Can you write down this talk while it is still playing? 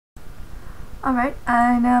Alright,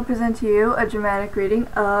 I now present to you a dramatic reading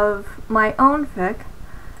of my own fic,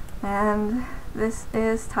 and this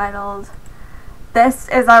is titled, This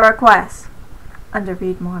is a Request. Under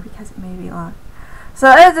read more because it may be long.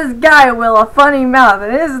 So there's this guy with a funny mouth,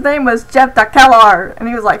 and his name was Jeff the Killer, and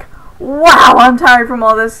he was like, wow, I'm tired from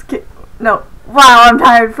all this wow, I'm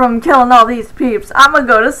tired from killing all these peeps. I'm gonna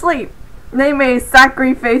go to sleep. They made a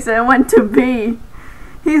sacred face and went to bed.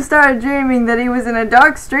 He started dreaming that he was in a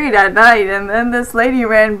dark street at night, and then this lady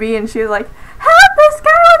ran by and she was like, help, this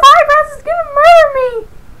guy with eyebrows is gonna murder me.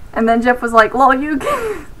 And then Jeff was like, lol, you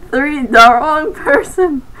gave the wrong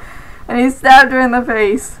person. And he stabbed her in the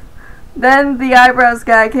face. Then the eyebrows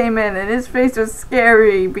guy came in, and his face was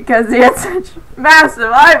scary because he had such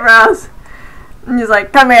massive eyebrows. And he's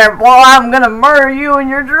like, come here, boy, I'm gonna murder you in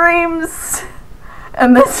your dreams.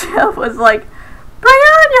 And then Jeff was like, bring it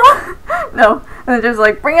on, you no. And then Jeff's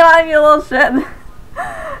like, bring it on, you little shit.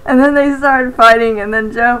 And then they started fighting, and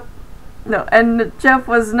then Jeff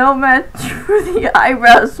was no match for the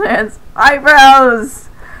eyebrows man's eyebrows.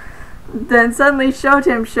 Then suddenly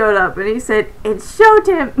Showtime showed up, and he said, it's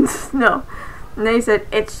Showtime. No. And they said,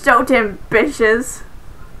 it's Showtime, bitches.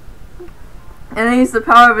 And he used the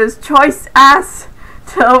power of his choice ass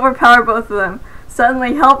to overpower both of them.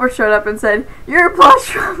 Suddenly Helper showed up and said, your plus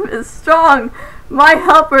trump is strong. My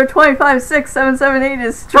helper 256778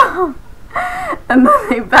 is strong. And then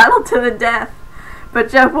they battled to the death. But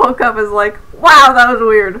Jeff woke up and was like, wow, that was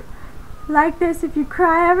weird. Like this if you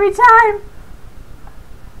cry every time.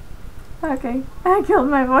 Okay, I killed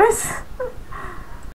my voice.